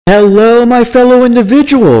Hello, my fellow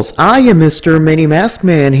individuals! I am Mr. Mini Mask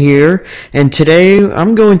Man here, and today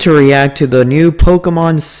I'm going to react to the new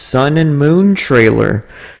Pokemon Sun and Moon trailer.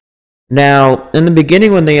 Now, in the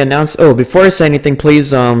beginning when they announced... Oh, before I say anything, please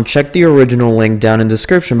check the original link down in the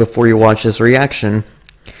description before you watch this reaction.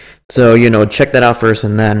 So, check that out first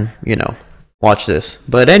and then, watch this.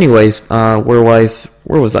 But anyways, where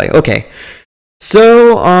was I? Okay.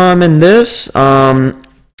 So, in this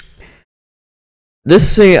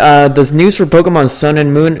news for Pokemon Sun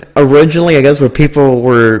and Moon, originally, I guess what people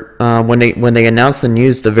were, when they announced the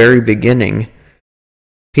news at the very beginning,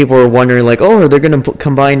 people were wondering like, oh, are they going to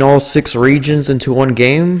combine all 6 regions into one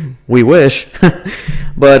game? We wish.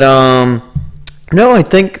 But, no, I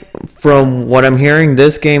think from what I'm hearing,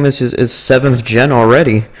 this game is 7th gen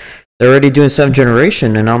already. They're already doing 7th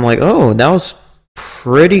generation, and I'm like, oh, that was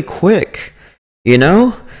pretty quick,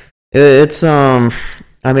 It's, I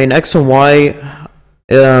mean, X and Y...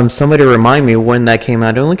 somebody remind me when that came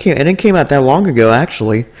out. It didn't came out that long ago,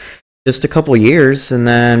 actually. Just a couple years, and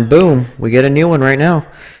then boom, we get a new one right now.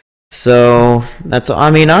 So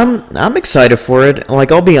I'm excited for it.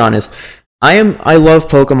 Like, I'll be honest, I love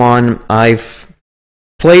Pokemon. I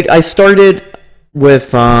started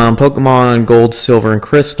with Pokemon Gold, Silver, and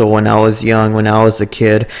Crystal when I was young, when I was a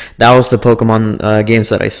kid. That was the Pokemon games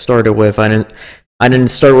that I started with. I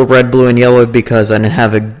didn't start with Red, Blue, and Yellow because I didn't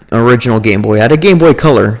have an original Game Boy. I had a Game Boy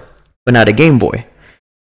Color, but not a Game Boy.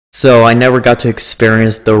 So I never got to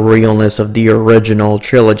experience the realness of the original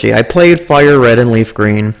trilogy. I played Fire Red and Leaf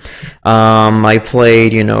Green. I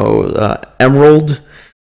played, Emerald,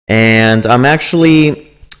 and I'm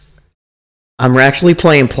actually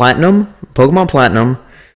playing Platinum, Pokemon Platinum,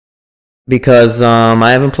 because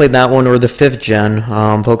I haven't played that one or the 5th gen,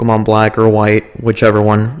 Pokemon Black or White, whichever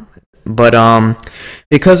one. But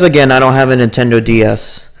because again I don't have a Nintendo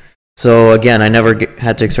DS, so again I never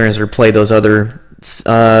had to experience or play those other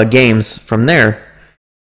games from there.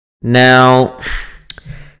 Now,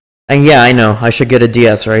 and yeah, I know I should get a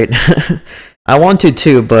DS, right? I want to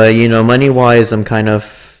too, but money wise I'm kind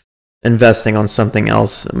of investing on something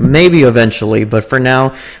else, maybe eventually, but for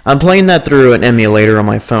now I'm playing that through an emulator on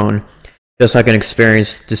my phone, just so I can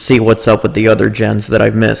experience to see what's up with the other gens that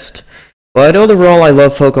I've missed. But overall, I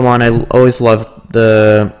love Pokemon. I always loved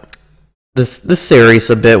the series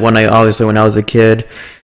a bit when I was a kid.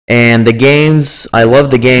 And the games, I love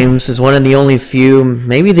the games. It's one of the only few,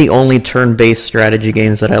 maybe the only turn-based strategy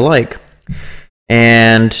games that I like.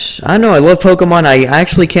 And I don't know, I love Pokemon. I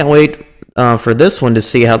actually can't wait for this one to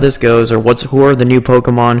see how this goes, or who are the new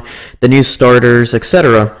Pokemon, the new starters,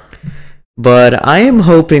 etc. But I am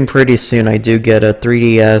hoping pretty soon I do get a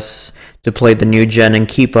 3DS to play the new gen and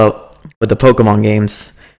keep up with the Pokemon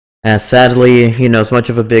games. As sadly, as much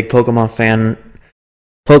of a big Pokemon fan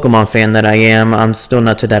that I am, I'm still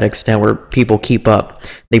not to that extent where people keep up.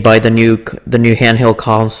 They buy the new handheld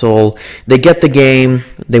console, they get the game,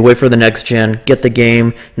 they wait for the next gen, get the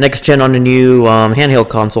game, next gen on the new handheld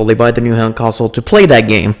console, they buy the new handheld console to play that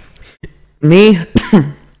game. Me,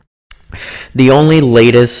 the only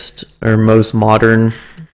latest or most modern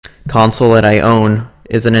console that I own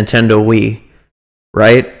is a Nintendo Wii.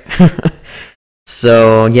 Right?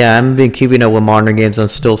 So, yeah, I haven't been keeping up with modern games. I'm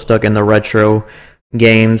still stuck in the retro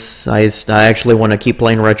games. I actually want to keep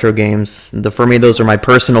playing retro games. For me, those are my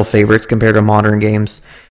personal favorites compared to modern games.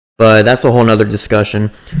 But that's a whole nother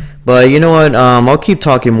discussion. But you know what? I'll keep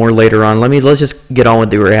talking more later on. Let's just get on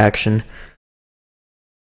with the reaction.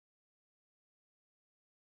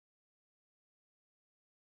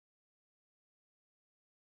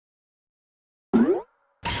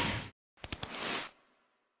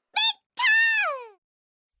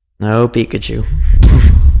 No, Pikachu.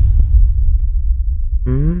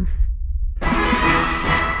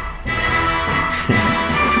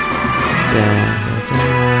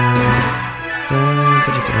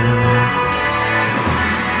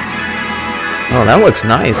 Oh, that looks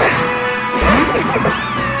nice.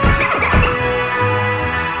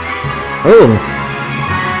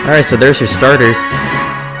 Oh! Alright, so there's your starters.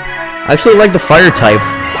 I actually like the fire type.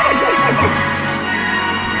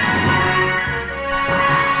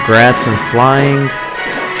 Grass and flying.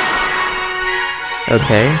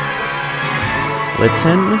 Okay.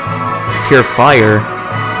 Litten. Pure fire.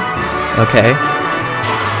 Okay.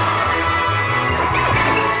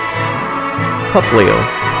 Puplio.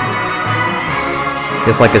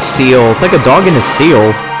 It's like a seal. It's like a dog and a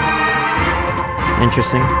seal.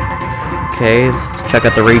 Interesting. Okay, let's check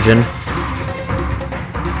out the region.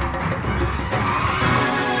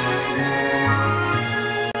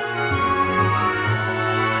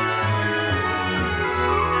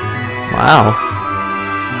 Wow.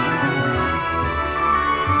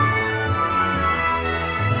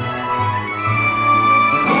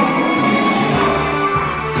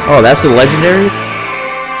 Oh, that's the legendaries?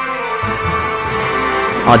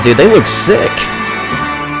 Oh, dude, they look sick.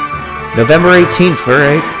 November 18th,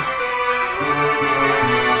 alright.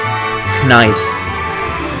 Nice.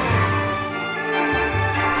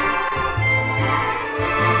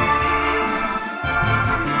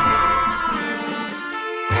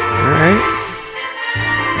 Alright.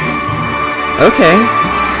 Okay.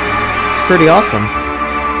 It's pretty awesome.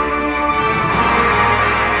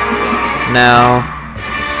 Now...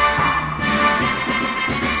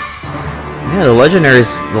 yeah, the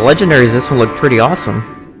legendaries, this one looked pretty awesome.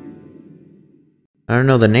 I don't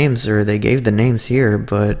know the names, or they gave the names here,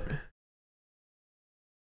 but...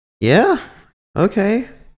 yeah, okay.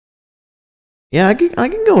 Yeah, I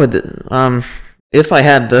can go with it, if I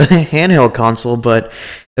had the handheld console, but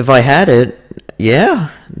if I had it, yeah,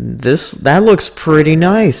 that looks pretty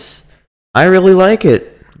nice. I really like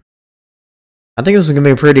it. I think this is gonna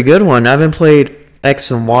be a pretty good one. I haven't played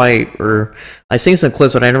X and Y, or I've seen some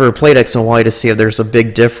clips, but I never played X and Y to see if there's a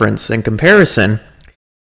big difference in comparison.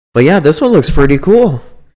 But yeah, this one looks pretty cool.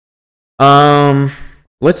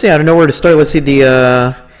 Let's see, I don't know where to start. Let's see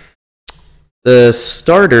the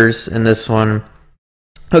starters in this one.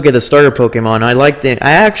 Okay, the starter Pokemon.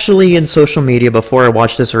 I actually, in social media, before I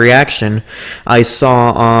watched this reaction, I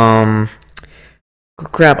saw,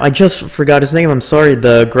 crap, I just forgot his name, I'm sorry,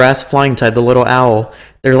 the grass flying type, the little owl.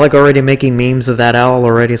 They're like already making memes of that owl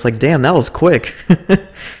already. It's like, damn, that was quick.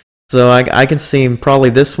 So I can see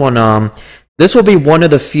probably this one, this will be one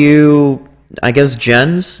of the few, I guess,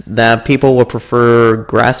 gens that people will prefer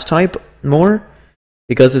grass type more,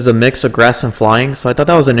 because it's a mix of grass and flying. So I thought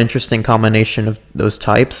that was an interesting combination of those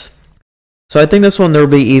types. So I think this one there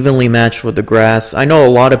will be evenly matched with the grass. I know a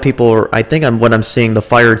lot of people I think what I'm seeing, the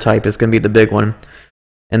fire type is going to be the big one.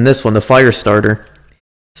 And this one, the fire starter.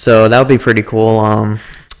 So that would be pretty cool.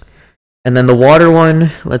 And then the water one,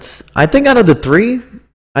 I think out of the three,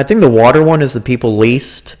 I think the water one is the people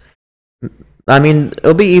least. I mean,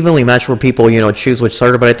 it'll be evenly matched where people, choose which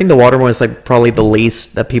starter, but I think the water one is like probably the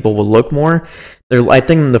least that people will look more. I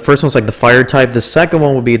think the first one's like the fire type, the second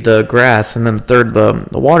one will be the grass, and then the third, the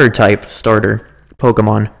water type starter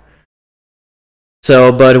Pokemon.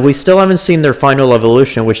 So, but we still haven't seen their final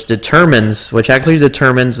evolution, which actually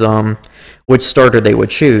determines which starter they would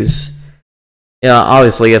choose. Yeah,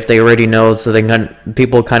 obviously, if they already know, so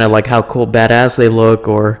people kind of like how cool, badass they look,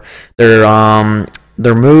 or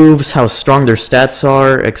their moves, how strong their stats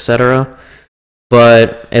are, etc.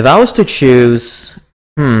 But if I was to choose,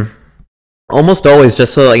 almost always,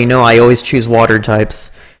 just so that you know, I always choose water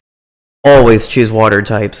types. Always choose water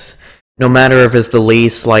types. No matter if it's the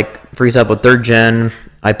least, like, for example, 3rd gen,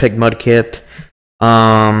 I picked Mudkip.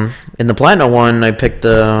 In the Platinum one, I picked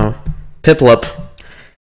the Piplup.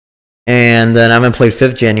 And then I haven't played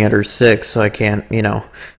 5th gen yet, or 6th, so I can't,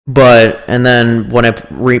 But, and then when I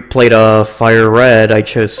played Fire Red, I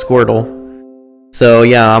chose Squirtle. So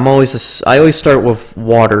yeah, I always start with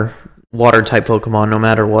water type Pokemon, no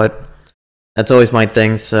matter what. That's always my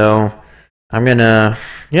thing, so I'm gonna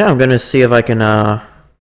see if I can,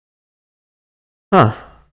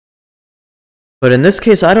 But in this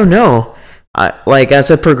case, I don't know. As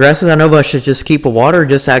it progresses, I don't know if I should just keep a water, or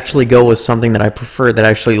just actually go with something that I prefer, that I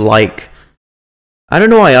actually like. I don't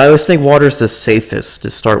know why, I always think water is the safest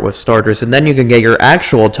to start with starters, and then you can get your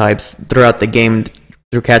actual types throughout the game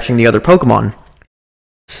through catching the other Pokemon.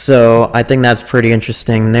 So I think that's pretty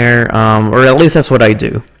interesting there, or at least that's what I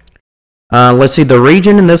do. Let's see, the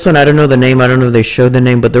region in this one, I don't know the name, I don't know if they showed the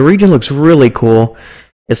name, but the region looks really cool.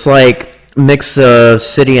 It's like mix of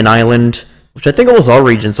city and island, which I think almost all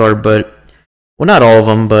regions are, but, well, not all of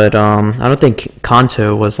them, but I don't think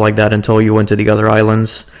Kanto was like that until you went to the other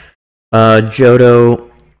islands. Johto,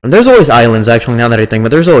 there's always islands, actually, now that I think,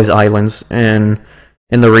 but there's always islands in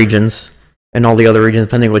the regions, and all the other regions,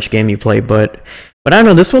 depending which game you play, but I don't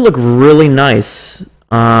know, this one looked really nice,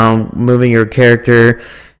 moving your character.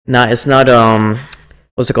 It's not,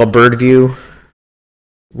 what's it called, bird view,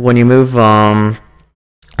 when you move,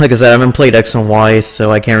 like I said, I haven't played X and Y,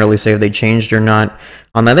 so I can't really say if they changed or not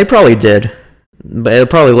on that. They probably did, but it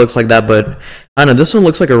probably looks like that, but I don't know, this one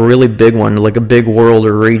looks like a really big one, like a big world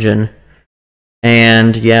or region,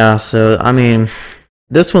 and yeah, so, I mean,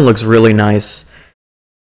 this one looks really nice,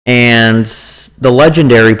 and the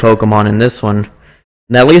legendary Pokemon in this one,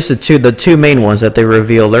 at least the two main ones that they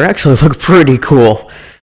reveal, they actually look pretty cool.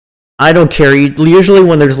 I don't care. Usually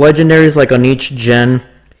when there's legendaries, like on each gen,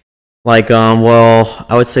 like, well,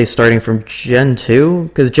 I would say starting from Gen 2,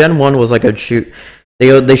 because Gen 1 was like a shoot.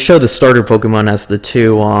 They show the starter Pokemon as the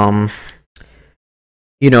two,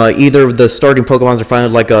 either the starting Pokemons are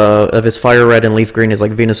finally like if it's Fire Red and Leaf Green is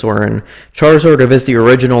like Venusaur and Charizard, if it's the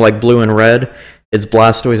original like Blue and Red, it's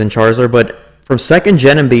Blastoise and Charizard. But from second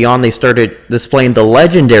gen and beyond, they started displaying the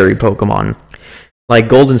legendary Pokemon. Like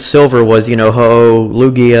Gold and Silver was, Ho,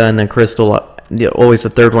 Lugia, and then Crystal, always the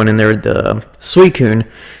third one in there, the Suicune.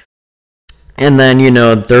 And then,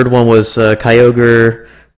 the third one was Kyogre,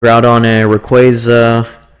 Groudon, and Rayquaza.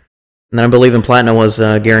 And then I believe in Platinum was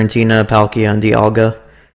Garantina, Palkia, and Dialga,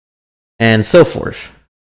 and so forth.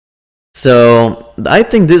 So I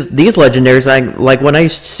think these legendaries, when I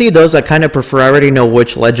see those, I kind of prefer. I already know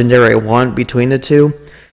which legendary I want between the two,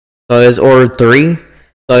 or three.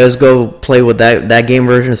 So I just go play with that game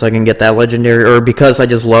version so I can get that legendary, or because I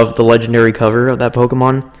just love the legendary cover of that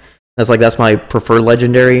Pokemon. That's my preferred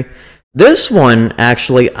legendary. This one,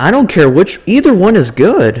 actually, I don't care either one is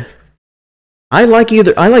good. I like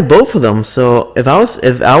both of them. So if I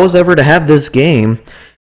was ever to have this game,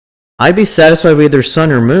 I'd be satisfied with either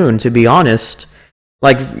Sun or Moon, to be honest.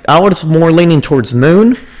 Like, I was more leaning towards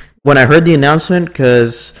Moon when I heard the announcement,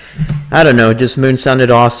 because I don't know, just Moon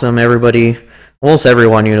sounded awesome. Almost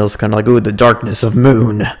everyone, is kind of like, ooh, the darkness of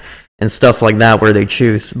Moon and stuff like that, where they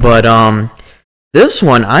choose. But this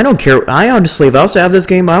one, I don't care. I honestly, if I was to have this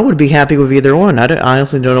game, I would be happy with either one. I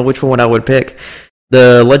honestly don't know which one I would pick.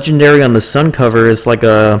 The legendary on the Sun cover is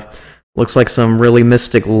looks like some really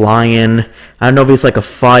mystic lion. I don't know if he's like a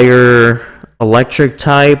fire electric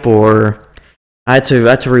type, or I had to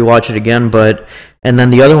rewatch it again. And then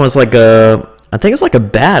the other one's like I think it's like a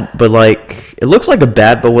bat, but it looks like a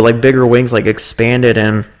bat, but with like bigger wings, like expanded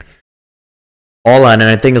and all that. And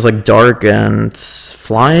I think it's like dark and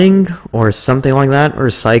flying or something like that, or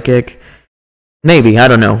psychic. Maybe, I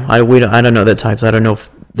don't know. I don't know the types. I don't know if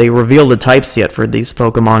they revealed the types yet for these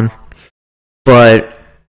Pokemon. But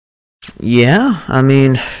yeah, I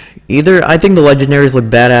mean, I think the legendaries look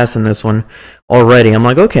badass in this one already. I'm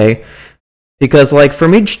like, okay. Because,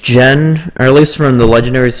 from each gen, or at least from the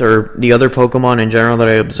legendaries or the other Pokemon in general that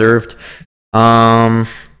I observed,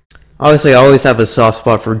 obviously I always have a soft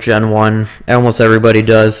spot for Gen 1. Almost everybody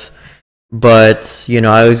does. But,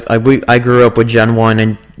 I grew up with Gen 1,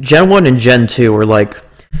 and Gen 1 and Gen 2 were,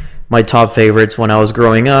 my top favorites when I was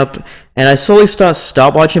growing up. And I slowly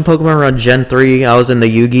stopped watching Pokemon around Gen 3. I was in the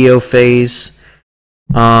Yu-Gi-Oh! Phase.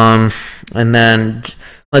 And then...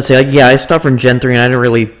 Let's say, I stopped from Gen 3 and I didn't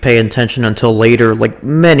really pay attention until later,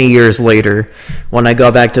 many years later, when I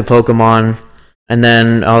got back to Pokemon. And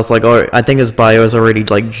then I was like, oh, I think his bio was already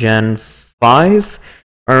Gen 5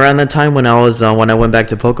 around that time when I went back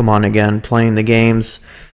to Pokemon again, playing the games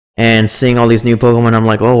and seeing all these new Pokemon. I'm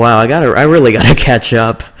like, oh wow, I really gotta catch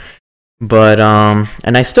up. But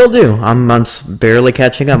and I still do. I'm barely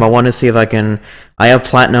catching up. I want to see if I have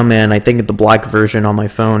Platinum and I think the Black version on my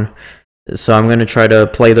phone. So I'm going to try to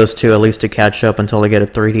play those two at least to catch up until I get a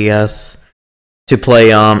 3DS to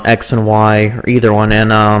play X and Y, or either one,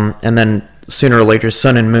 and then sooner or later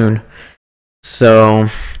Sun and Moon. So,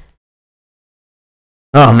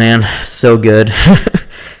 oh man, so good.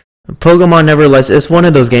 Pokemon nevertheless, it's one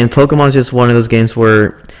of those games. Pokemon's just one of those games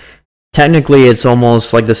where technically it's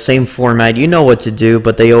almost like the same format. You know what to do,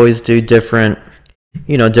 but they always do different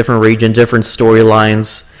region, different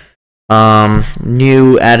storylines.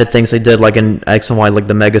 New added things they did, like in X and Y, like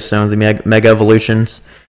the Mega Stones, the Mega Evolutions.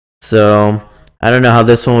 So I don't know how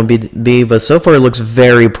this one would be, but so far it looks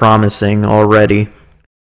very promising already.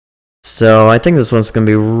 So I think this one's gonna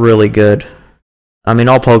be really good. I mean,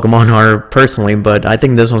 all Pokemon are personally, but I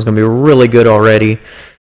think this one's gonna be really good already.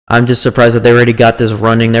 I'm just surprised that they already got this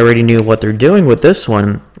running. They already knew what they're doing with this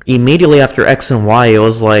one. Immediately after X and Y, it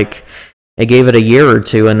was like I gave it a year or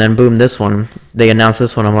two, and then boom, this one. They announced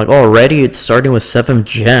this one. I'm like, oh, already? It's starting with 7th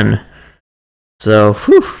gen. So,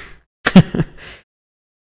 whew.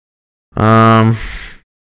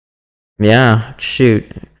 Yeah, shoot.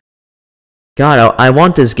 God, I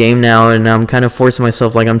want this game now, and I'm kind of forcing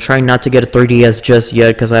myself. I'm trying not to get a 3DS just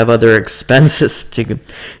yet, because I have other expenses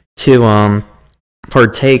to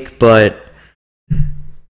partake, but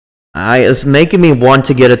it's making me want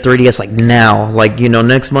to get a 3DS now.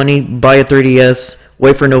 Next money, buy a 3DS,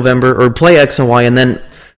 wait for November, or play X and Y, and then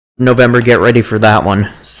November get ready for that one.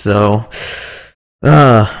 So,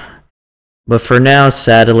 but for now,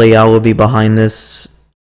 sadly, I will be behind this.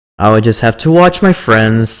 I would just have to watch my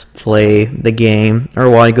friends play the game,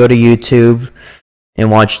 or while I go to YouTube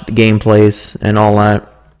and watch the gameplays and all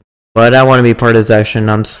that. But I want to be part of this action.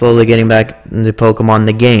 I'm slowly getting back into Pokemon,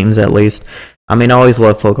 the games at least. I mean, I always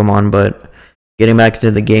loved Pokemon, but getting back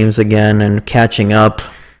into the games again and catching up.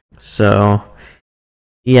 So,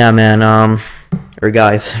 yeah, man, or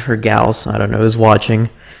guys, or gals, I don't know who's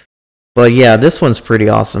watching. But yeah, this one's pretty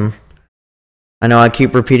awesome. I know I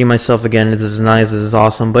keep repeating myself again, this is nice, this is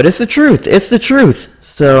awesome, but it's the truth, it's the truth.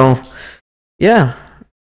 So, yeah.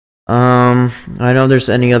 I know there's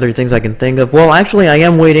any other things I can think of. Well, actually, I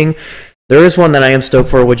am waiting. There is one that I am stoked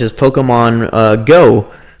for, which is Pokemon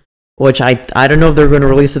Go, which I don't know if they're going to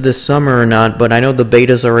release it this summer or not, but I know the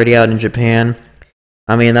beta's already out in Japan.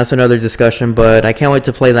 I mean, that's another discussion, but I can't wait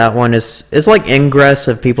to play that one. It's like Ingress,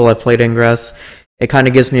 if people have played Ingress. It kind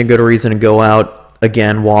of gives me a good reason to go out,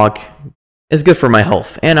 again, walk. It's good for my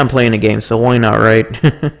health, and I'm playing a game, so why not, right?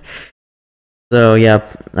 So yeah,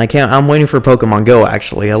 I'm waiting for Pokemon Go,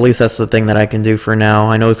 actually. At least that's the thing that I can do for now.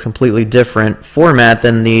 I know it's completely different format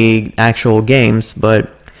than the actual games,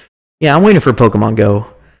 but yeah, I'm waiting for Pokemon Go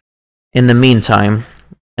in the meantime,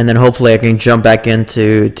 and then hopefully I can jump back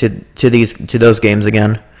into those games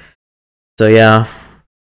again. So yeah,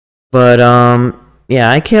 but yeah,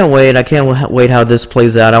 I can't wait. I can't wait how this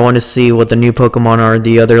plays out. I want to see what the new Pokemon are,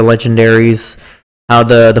 the other legendaries, how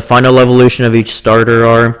the final evolution of each starter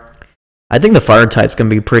are. I think the fire type's gonna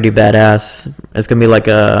be pretty badass. It's gonna be like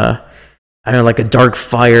I don't know, like a dark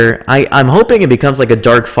fire. I'm hoping it becomes like a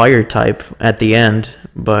dark fire type at the end,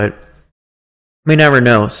 but we never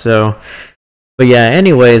know. So, but yeah.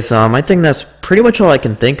 Anyways, I think that's pretty much all I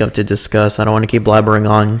can think of to discuss. I don't want to keep blabbering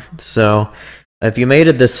on. So, if you made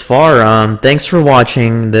it this far, thanks for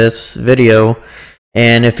watching this video.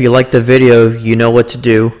 And if you like the video, you know what to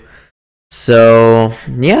do. So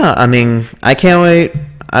yeah, I mean, I can't wait.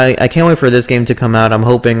 I can't wait for this game to come out. I'm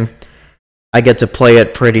hoping I get to play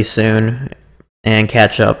it pretty soon and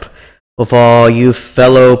catch up with all you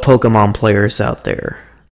fellow Pokemon players out there.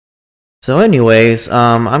 So anyways,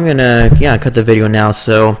 I'm gonna cut the video now.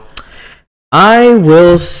 So I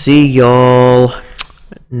will see y'all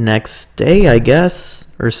next day, I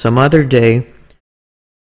guess, or some other day.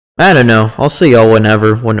 I don't know. I'll see y'all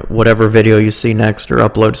whatever video you see next or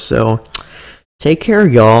upload. So take care,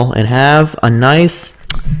 y'all, and have a nice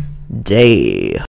day.